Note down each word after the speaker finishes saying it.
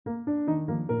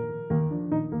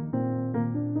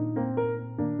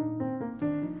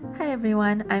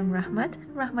everyone, I'm Rahmat.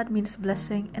 Rahmat means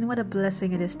blessing, and what a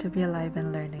blessing it is to be alive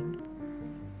and learning.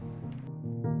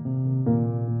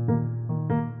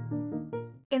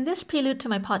 In this prelude to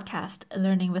my podcast,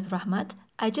 Learning with Rahmat,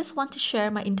 I just want to share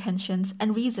my intentions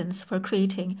and reasons for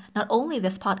creating not only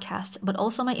this podcast, but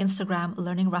also my Instagram,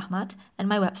 Learning Rahmat, and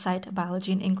my website,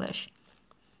 Biology in English.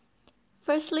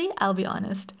 Firstly, I'll be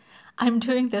honest, I'm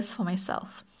doing this for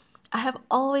myself. I have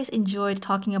always enjoyed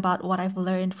talking about what I've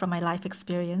learned from my life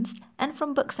experience and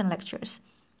from books and lectures.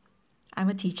 I'm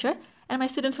a teacher, and my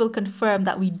students will confirm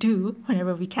that we do,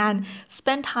 whenever we can,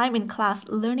 spend time in class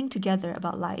learning together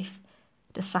about life.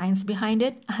 The science behind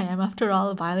it, I am after all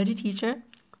a biology teacher,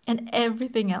 and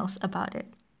everything else about it.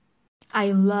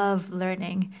 I love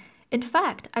learning. In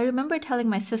fact, I remember telling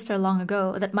my sister long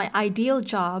ago that my ideal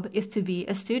job is to be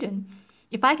a student.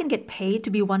 If I can get paid to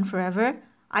be one forever,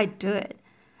 I'd do it.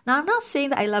 Now, I'm not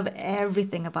saying that I love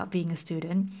everything about being a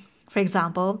student. For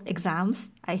example,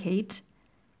 exams, I hate.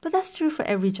 But that's true for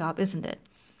every job, isn't it?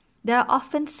 There are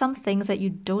often some things that you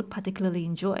don't particularly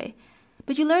enjoy,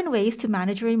 but you learn ways to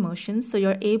manage your emotions so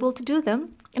you're able to do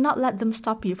them and not let them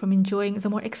stop you from enjoying the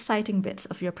more exciting bits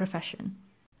of your profession.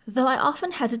 Though I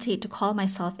often hesitate to call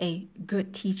myself a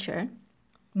good teacher,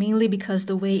 mainly because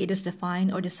the way it is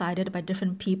defined or decided by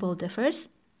different people differs,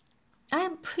 I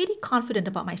am pretty confident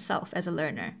about myself as a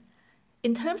learner.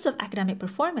 In terms of academic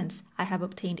performance, I have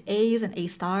obtained A's and A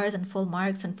stars and full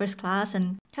marks and first class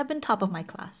and have been top of my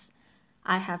class.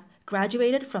 I have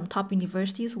graduated from top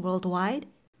universities worldwide.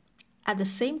 At the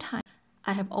same time,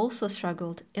 I have also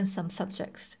struggled in some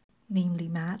subjects, namely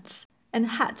maths, and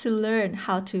had to learn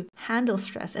how to handle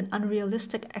stress and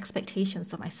unrealistic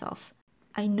expectations of myself.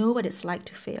 I know what it's like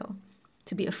to fail,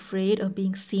 to be afraid of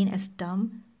being seen as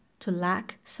dumb, to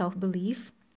lack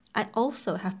self-belief. I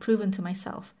also have proven to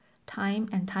myself, time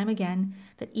and time again,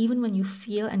 that even when you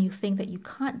feel and you think that you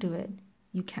can't do it,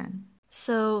 you can.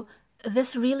 So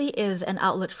this really is an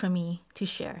outlet for me to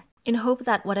share, in hope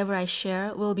that whatever I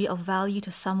share will be of value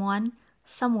to someone,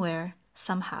 somewhere,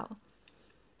 somehow.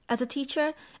 As a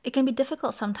teacher, it can be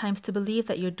difficult sometimes to believe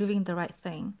that you're doing the right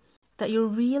thing, that you're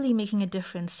really making a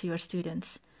difference to your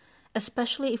students,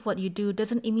 especially if what you do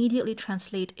doesn't immediately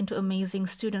translate into amazing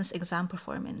students' exam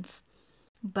performance.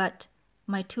 But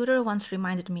my tutor once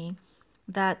reminded me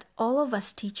that all of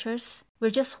us teachers, we're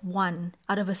just one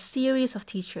out of a series of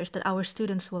teachers that our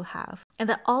students will have, and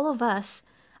that all of us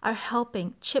are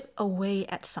helping chip away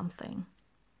at something.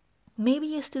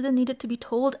 Maybe a student needed to be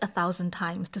told 1,000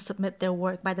 times to submit their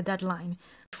work by the deadline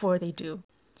before they do.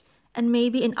 And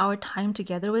maybe in our time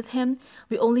together with him,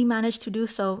 we only managed to do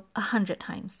so 100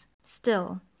 times.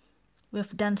 Still,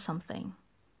 we've done something.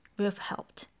 We've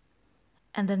helped.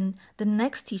 And then the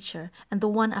next teacher and the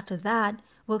one after that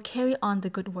will carry on the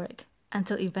good work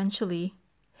until eventually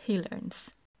he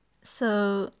learns.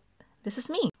 So this is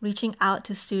me, reaching out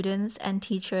to students and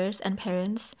teachers and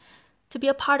parents to be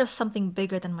a part of something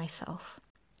bigger than myself.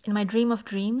 In my dream of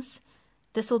dreams,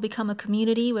 this will become a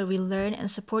community where we learn and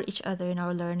support each other in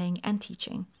our learning and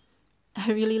teaching.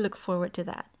 I really look forward to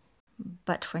that.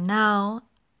 But for now,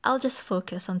 I'll just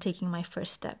focus on taking my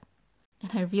first step.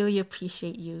 And I really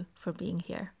appreciate you for being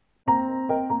here.